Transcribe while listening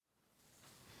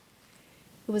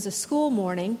It was a school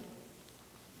morning,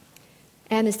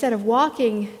 and instead of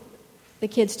walking the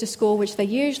kids to school, which they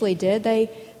usually did,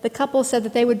 the couple said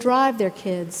that they would drive their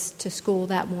kids to school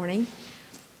that morning.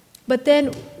 But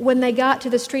then when they got to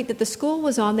the street that the school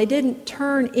was on, they didn't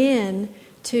turn in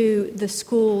to the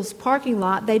school's parking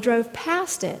lot. They drove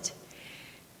past it.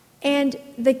 And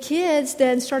the kids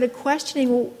then started questioning,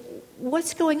 well,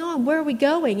 what's going on? Where are we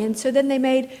going? And so then they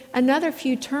made another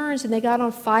few turns, and they got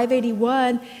on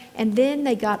 581, and then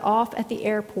they got off at the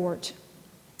airport.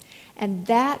 And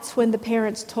that's when the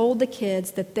parents told the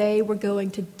kids that they were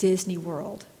going to Disney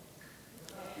World.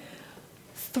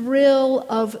 Thrill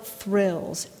of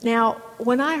thrills. Now,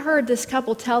 when I heard this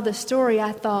couple tell this story,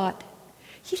 I thought,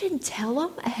 you didn't tell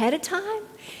them ahead of time?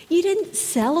 You didn't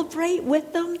celebrate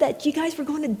with them that you guys were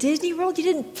going to Disney World? You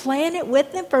didn't plan it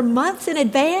with them for months in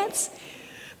advance?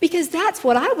 Because that's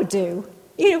what I would do.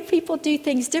 You know, people do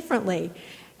things differently.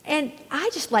 And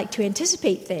I just like to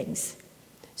anticipate things.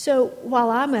 So while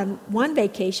I'm on one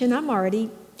vacation, I'm already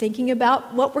thinking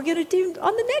about what we're going to do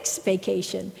on the next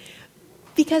vacation.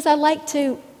 Because I like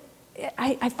to,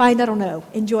 I find, I don't know,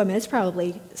 enjoyment. It's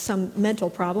probably some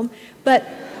mental problem. But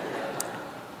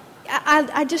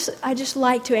I just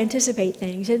like to anticipate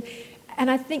things. And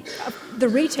I think the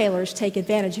retailers take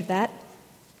advantage of that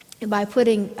by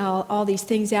putting all these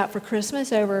things out for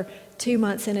Christmas over 2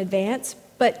 months in advance.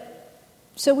 But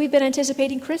so we've been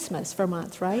anticipating Christmas for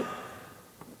months, right?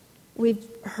 We've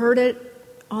heard it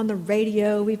on the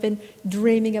radio. We've been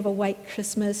dreaming of a white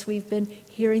Christmas. We've been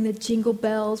hearing the jingle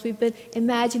bells. We've been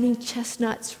imagining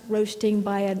chestnuts roasting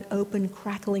by an open,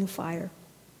 crackling fire.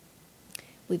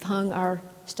 We've hung our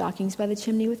stockings by the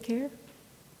chimney with care.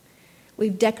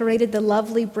 We've decorated the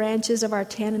lovely branches of our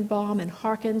Tannenbaum and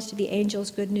hearkened to the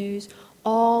angel's good news,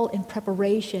 all in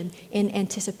preparation, in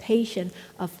anticipation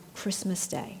of Christmas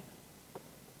Day.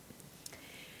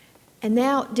 And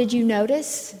now, did you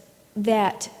notice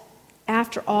that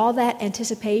after all that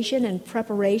anticipation and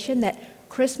preparation, that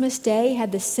Christmas Day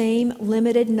had the same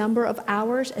limited number of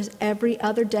hours as every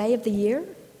other day of the year?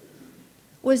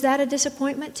 Was that a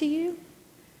disappointment to you?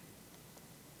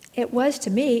 It was to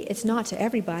me. It's not to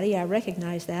everybody. I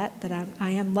recognize that I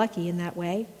am lucky in that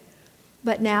way.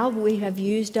 But now we have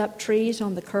used up trees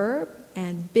on the curb,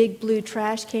 and big blue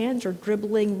trash cans are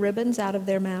dribbling ribbons out of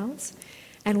their mouths.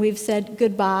 And we've said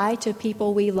goodbye to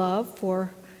people we love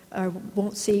for,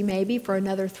 won't see maybe, for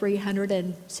another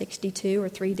 362 or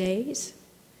 3 days.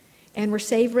 And we're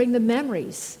savoring the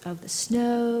memories of the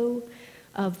snow,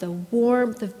 of the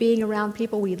warmth of being around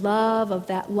people we love, of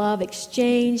that love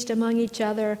exchanged among each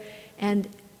other. And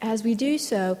as we do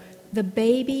so, the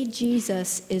baby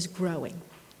Jesus is growing.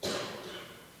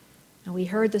 And we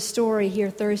heard the story here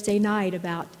Thursday night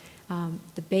about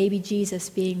the baby Jesus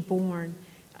being born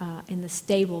in the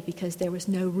stable because there was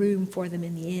no room for them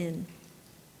in the inn.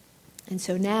 And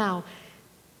so now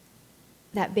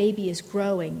that baby is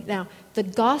growing. Now, the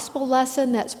gospel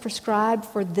lesson that's prescribed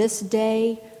for this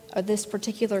day, or this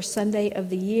particular Sunday of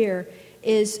the year,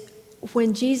 is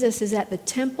when Jesus is at the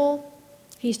temple.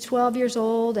 He's 12 years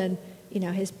old, and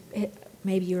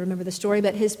maybe you remember the story,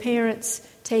 but his parents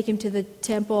take him to the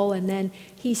temple, and then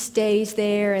he stays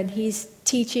there, and he's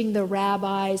teaching the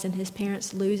rabbis, and his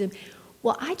parents lose him.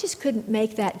 Well, I just couldn't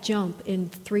make that jump in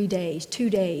 3 days, 2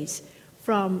 days,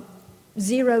 from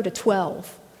 0 to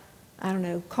 12. I don't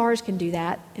know, cars can do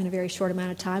that in a very short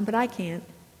amount of time, but I can't.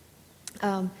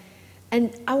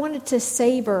 And I wanted to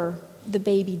savor the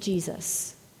baby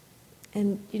Jesus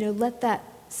and, let that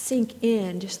sink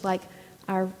in, just like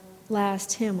our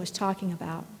last hymn was talking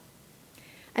about.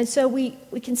 And so we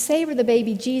can savor the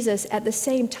baby Jesus at the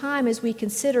same time as we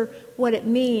consider what it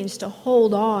means to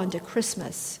hold on to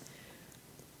Christmas,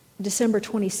 December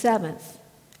 27th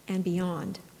and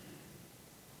beyond.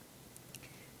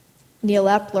 Neil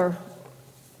Epler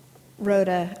wrote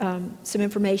some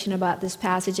information about this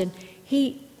passage, and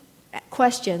he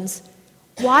questions,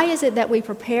 why is it that we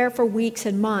prepare for weeks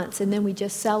and months and then we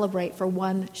just celebrate for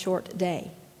one short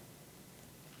day?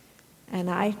 And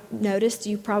I noticed,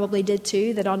 you probably did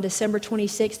too, that on December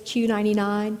 26th,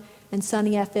 Q99 and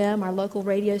Sunny FM, our local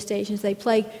radio stations, they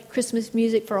play Christmas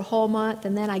music for a whole month,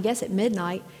 and then I guess at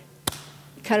midnight,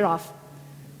 cut it off.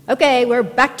 Okay, we're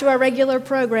back to our regular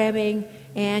programming,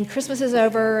 and Christmas is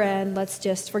over, and let's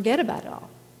just forget about it all.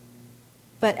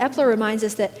 But Epler reminds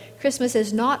us that Christmas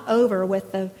is not over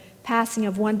with the passing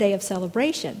of one day of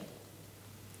celebration.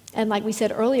 And like we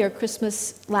said earlier,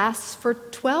 Christmas lasts for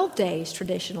 12 days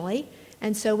traditionally,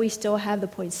 and so we still have the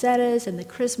poinsettias and the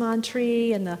Christmas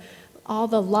tree and all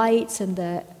the lights and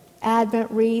the Advent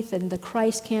wreath and the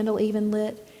Christ candle even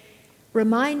lit,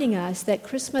 reminding us that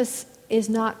Christmas is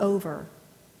not over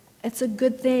It's a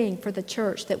good thing for the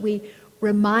church that we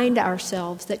remind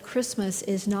ourselves that Christmas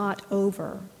is not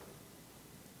over.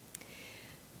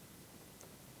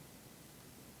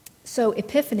 So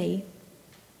Epiphany,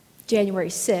 January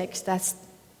 6th, that's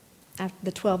after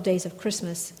the 12 days of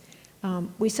Christmas,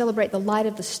 we celebrate the light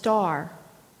of the star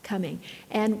coming.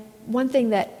 And one thing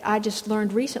that I just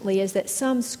learned recently is that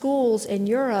some schools in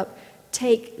Europe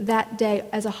take that day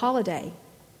as a holiday.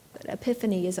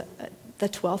 Epiphany is the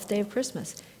 12th day of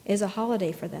Christmas is a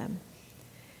holiday for them.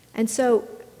 And so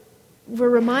we're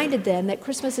reminded then that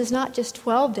Christmas is not just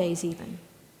 12 days even,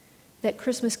 that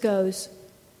Christmas goes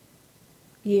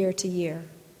year to year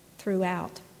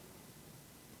throughout.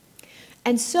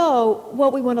 And so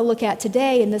what we want to look at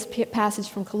today in this passage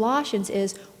from Colossians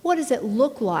is, what does it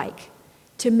look like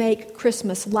to make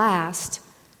Christmas last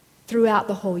throughout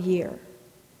the whole year?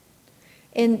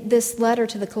 In this letter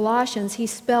to the Colossians,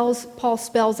 Paul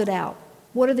spells it out.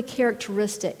 What are the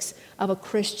characteristics of a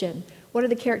Christian? What are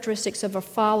the characteristics of a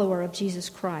follower of Jesus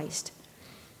Christ?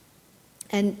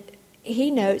 And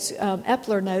he notes,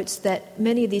 Epler notes, that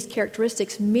many of these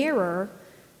characteristics mirror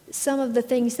some of the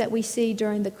things that we see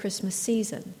during the Christmas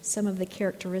season, some of the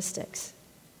characteristics.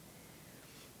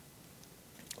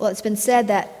 Well, it's been said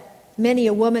that many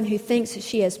a woman who thinks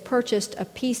she has purchased a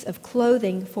piece of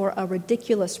clothing for a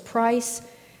ridiculous price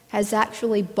has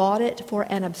actually bought it for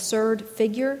an absurd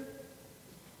figure.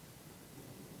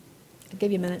 I'll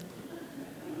give you a minute.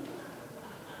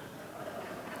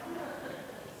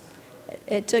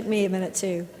 It took me a minute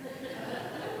too.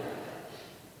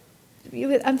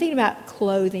 I'm thinking about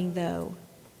clothing, though.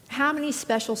 How many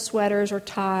special sweaters or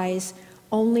ties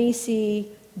only see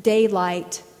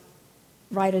daylight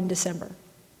right in December?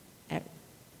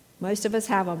 Most of us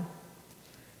have them.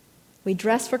 We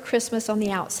dress for Christmas on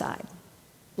the outside,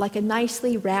 like a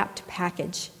nicely wrapped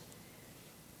package.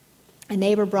 A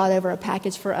neighbor brought over a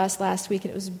package for us last week,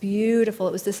 and it was beautiful.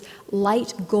 It was this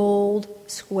light gold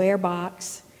square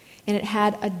box, and it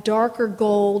had a darker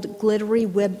gold glittery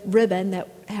ribbon that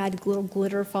had little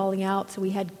glitter falling out, so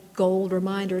we had gold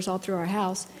reminders all through our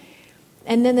house.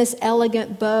 And then this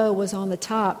elegant bow was on the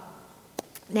top.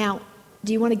 Now,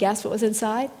 do you want to guess what was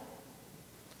inside?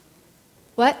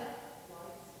 What?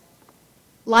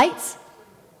 Lights?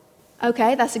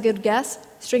 Okay, that's a good guess.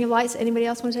 String of lights. Anybody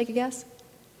else want to take a guess?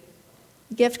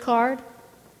 Gift card?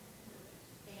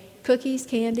 Cookies,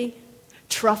 candy?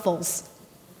 Truffles.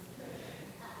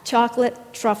 Chocolate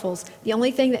truffles. The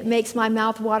only thing that makes my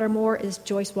mouth water more is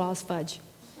Joyce Wall's fudge.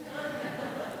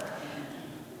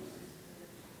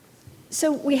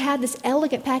 So we had this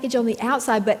elegant package on the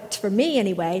outside, but for me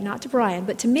anyway, not to Brian,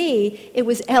 but to me, it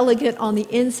was elegant on the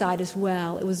inside as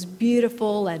well. It was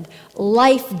beautiful and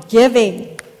life-giving.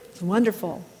 It was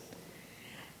wonderful.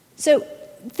 So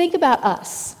think about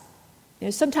us.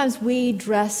 Sometimes we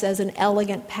dress as an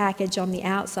elegant package on the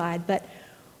outside, but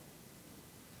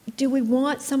do we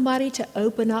want somebody to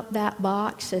open up that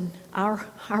box and our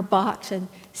box and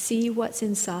see what's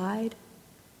inside?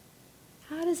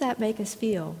 How does that make us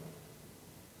feel?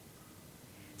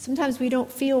 Sometimes we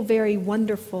don't feel very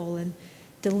wonderful and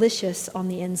delicious on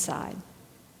the inside.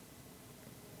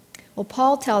 Well,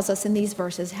 Paul tells us in these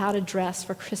verses how to dress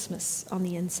for Christmas on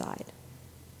the inside.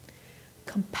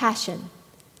 Compassion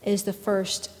is the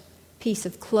first piece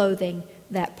of clothing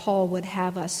that Paul would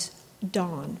have us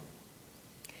don.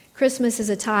 Christmas is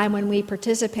a time when we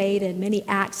participate in many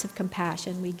acts of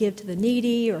compassion. We give to the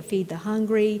needy or feed the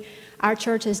hungry. Our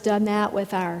church has done that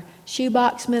with our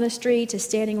shoebox ministry to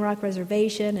Standing Rock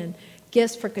Reservation, and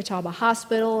gifts for Catawba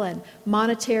Hospital, and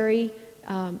monetary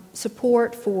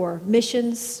support for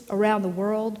missions around the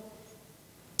world.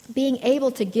 Being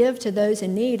able to give to those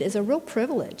in need is a real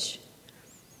privilege.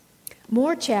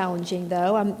 More challenging,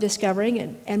 though, I'm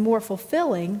discovering, and more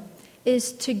fulfilling,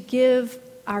 is to give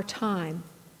our time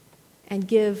and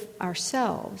give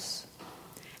ourselves.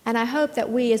 And I hope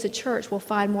that we as a church will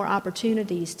find more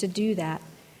opportunities to do that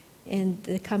in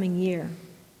the coming year.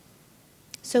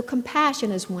 So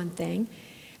compassion is one thing.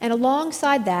 And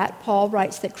alongside that, Paul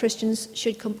writes that Christians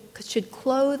should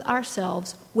clothe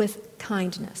ourselves with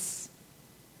kindness.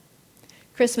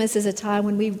 Christmas is a time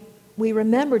when we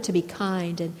remember to be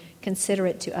kind and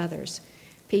considerate to others.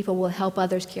 People will help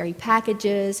others carry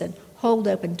packages and hold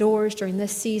open doors during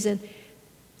this season,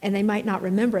 and they might not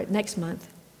remember it next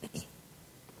month.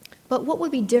 But what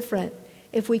would be different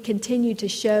if we continued to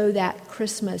show that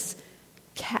Christmas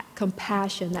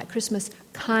compassion, that Christmas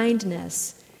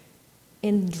kindness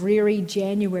in dreary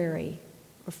January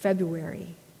or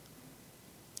February?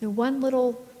 One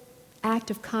little act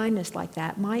of kindness like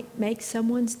that might make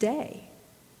someone's day.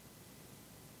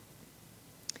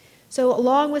 So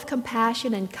along with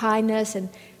compassion and kindness, and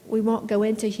we won't go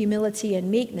into humility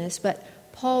and meekness, but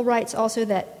Paul writes also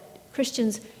that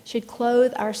Christians should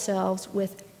clothe ourselves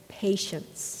with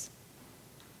patience.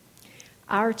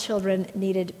 Our children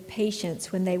needed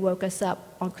patience when they woke us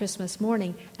up on Christmas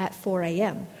morning at 4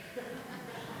 a.m.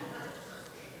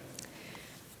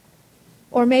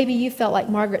 Or maybe you felt like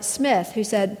Margaret Smith, who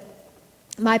said,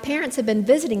 "My parents have been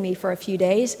visiting me for a few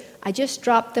days. I just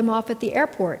dropped them off at the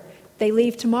airport. They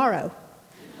leave tomorrow."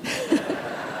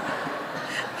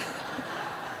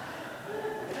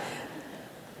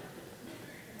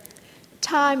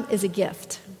 Time is a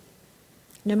gift,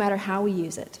 no matter how we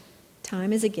use it.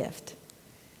 Time is a gift.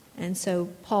 And so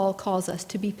Paul calls us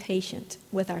to be patient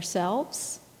with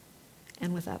ourselves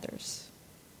and with others.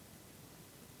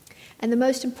 And the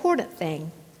most important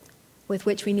thing with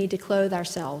which we need to clothe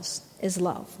ourselves is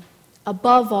love.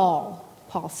 Above all,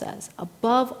 Paul says,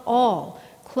 above all,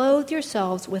 clothe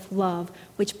yourselves with love,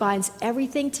 which binds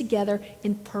everything together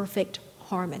in perfect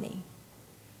harmony.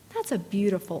 That's a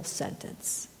beautiful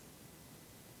sentence.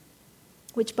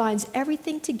 Which binds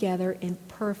everything together in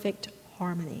perfect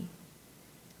harmony.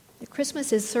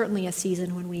 Christmas is certainly a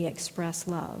season when we express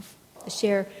love. We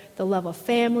share the love of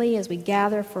family as we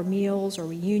gather for meals or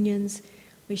reunions.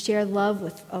 We share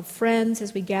love of friends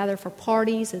as we gather for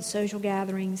parties and social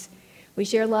gatherings. We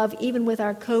share love even with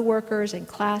our coworkers and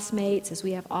classmates as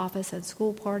we have office and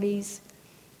school parties,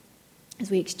 as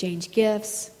we exchange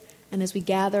gifts, and as we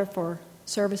gather for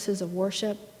services of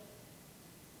worship.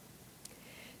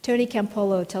 Tony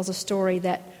Campolo tells a story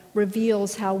that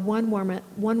reveals how one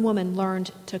woman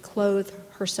learned to clothe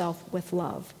herself with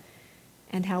love,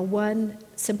 and how one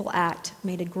simple act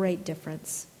made a great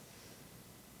difference.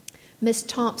 Miss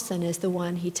Thompson is the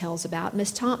one he tells about.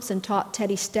 Miss Thompson taught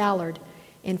Teddy Stallard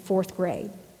in 4th grade.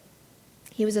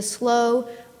 He was a slow,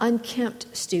 unkempt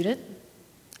student,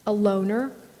 a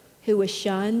loner who was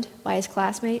shunned by his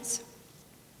classmates.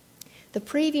 The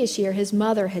previous year, his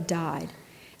mother had died,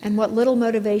 and what little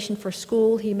motivation for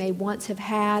school he may once have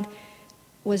had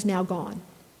was now gone.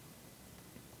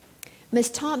 Miss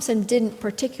Thompson didn't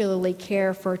particularly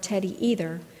care for Teddy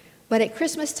either, but at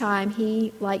Christmas time,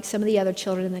 he, like some of the other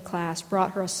children in the class,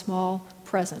 brought her a small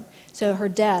present. So her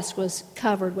desk was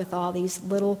covered with all these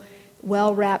little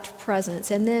well-wrapped presents,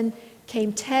 and then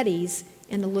came Teddy's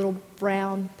in a little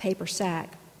brown paper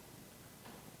sack.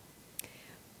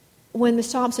 When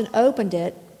Miss Thompson opened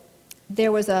it,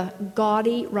 there was a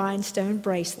gaudy rhinestone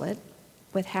bracelet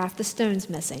with half the stones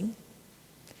missing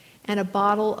and a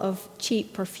bottle of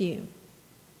cheap perfume.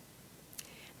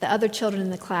 The other children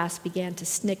in the class began to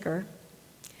snicker,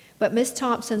 but Miss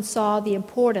Thompson saw the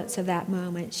importance of that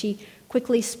moment. She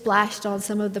quickly splashed on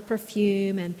some of the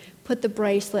perfume and put the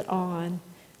bracelet on,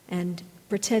 and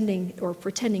pretending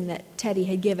that Teddy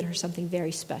had given her something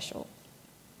very special.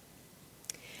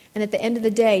 And at the end of the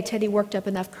day, Teddy worked up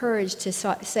enough courage to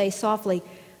say softly,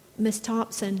 "Miss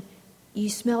Thompson, you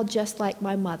smell just like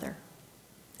my mother,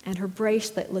 and her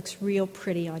bracelet looks real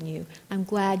pretty on you. I'm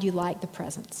glad you like the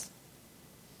presents."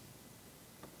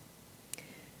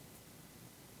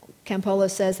 Campolo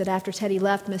says that after Teddy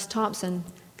left, Miss Thompson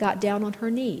got down on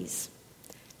her knees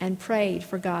and prayed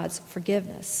for God's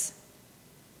forgiveness.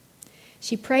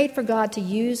 She prayed for God to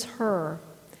use her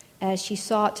as she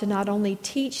sought to not only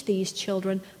teach these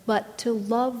children, but to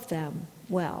love them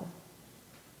well.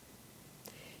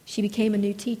 She became a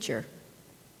new teacher.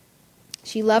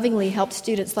 She lovingly helped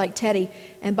students like Teddy,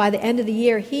 and by the end of the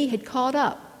year, he had caught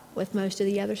up with most of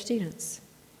the other students.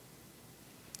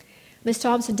 Miss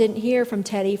Thompson didn't hear from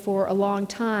Teddy for a long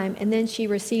time, and then she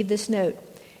received this note.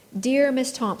 "Dear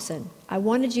Miss Thompson, I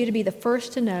wanted you to be the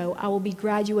first to know I will be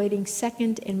graduating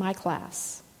second in my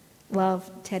class. Love,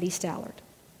 Teddy Stallard."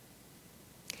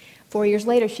 4 years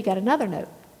later, she got another note.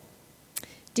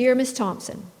 "Dear Miss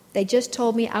Thompson, they just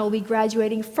told me I will be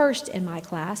graduating first in my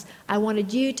class. I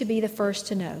wanted you to be the first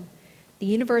to know. The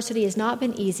university has not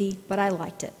been easy, but I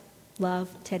liked it. Love,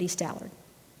 Teddy Stallard."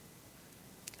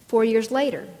 4 years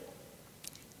later,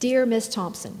 "Dear Miss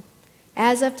Thompson,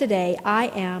 as of today, I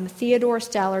am Theodore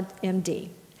Stallard,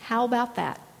 MD. How about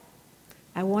that?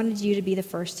 I wanted you to be the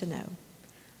first to know.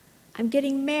 I'm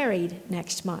getting married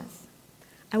next month.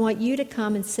 I want you to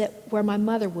come and sit where my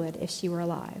mother would if she were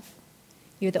alive.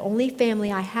 You're the only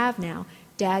family I have now.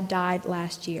 Dad died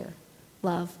last year.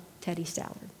 Love, Teddy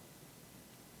Stallard."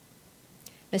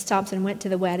 Miss Thompson went to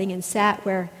the wedding and sat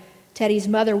where Teddy's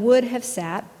mother would have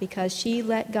sat because she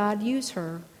let God use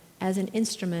her as an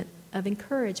instrument of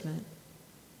encouragement.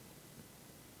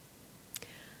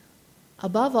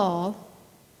 Above all,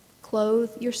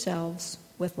 clothe yourselves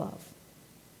with love.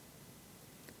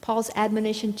 Paul's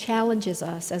admonition challenges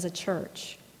us as a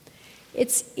church.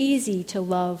 It's easy to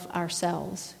love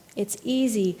ourselves It's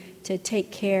easy to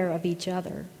take care of each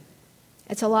other.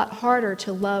 It's a lot harder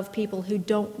to love people who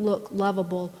don't look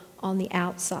lovable on the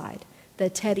outside, the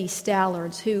Teddy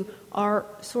Stallards who are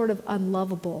sort of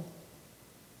unlovable.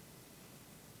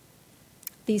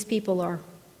 These people are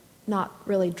not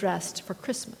really dressed for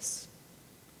Christmas.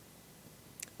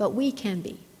 But we can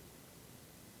be.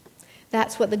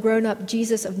 That's what the grown-up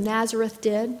Jesus of Nazareth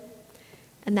did,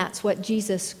 and that's what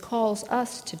Jesus calls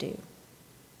us to do.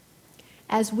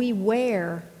 As we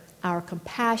wear our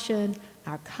compassion,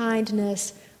 our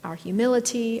kindness, our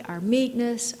humility, our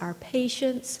meekness, our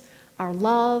patience, our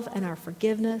love, and our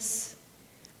forgiveness,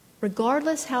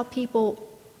 regardless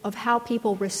of how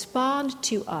people respond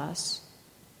to us,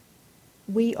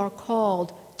 we are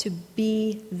called to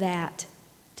be that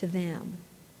to them.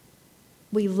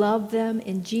 We love them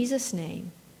in Jesus'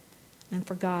 name and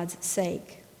for God's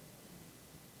sake.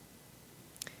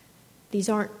 These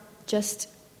aren't just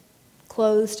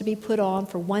clothes to be put on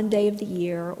for one day of the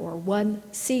year or one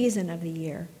season of the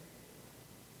year,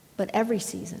 but every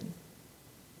season.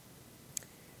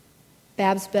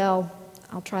 Babs Bell,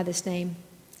 I'll try this name,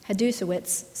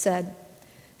 Hadusewitz said,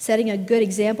 "Setting a good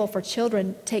example for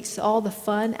children takes all the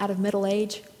fun out of middle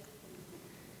age."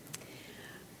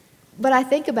 But I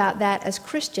think about that as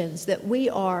Christians, that we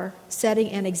are setting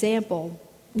an example,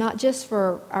 not just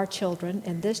for our children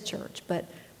in this church, but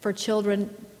for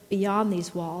children beyond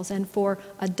these walls and for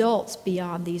adults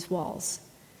beyond these walls.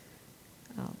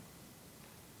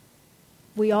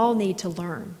 We all need to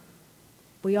learn.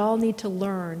 We all need to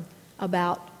learn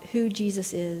about who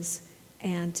Jesus is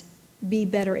and be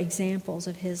better examples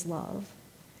of his love.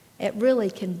 It really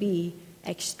can be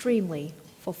extremely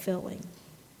fulfilling.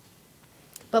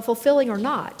 But fulfilling or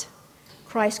not,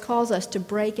 Christ calls us to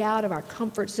break out of our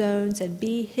comfort zones and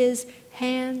be his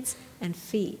hands and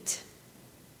feet.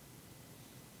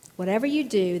 Whatever you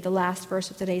do, the last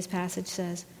verse of today's passage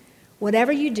says,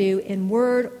 whatever you do in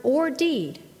word or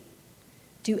deed,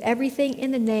 do everything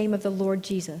in the name of the Lord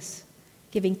Jesus,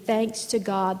 giving thanks to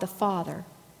God the Father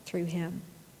through him.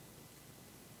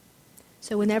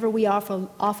 So whenever we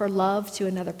offer love to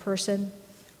another person,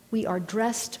 we are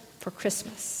dressed for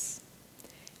Christmas.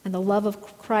 And the love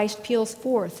of Christ peals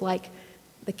forth like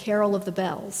the carol of the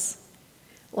bells,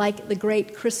 like the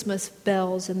great Christmas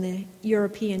bells in the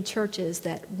European churches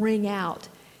that ring out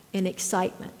in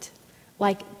excitement,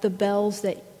 like the bells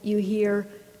that you hear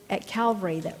at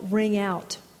Calvary that ring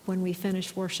out when we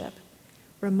finish worship,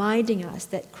 reminding us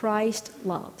that Christ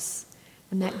loves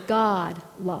and that God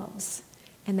loves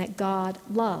and that God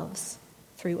loves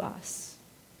through us.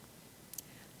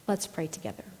 Let's pray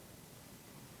together.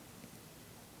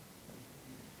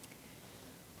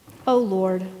 Oh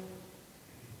Lord,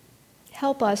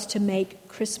 help us to make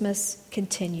Christmas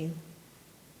continue.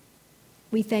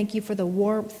 We thank you for the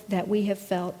warmth that we have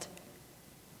felt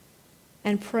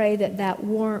and pray that that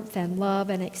warmth and love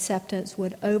and acceptance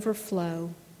would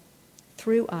overflow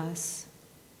through us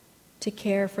to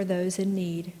care for those in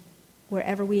need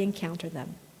wherever we encounter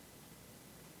them.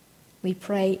 We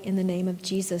pray in the name of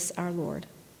Jesus our Lord.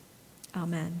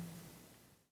 Amen.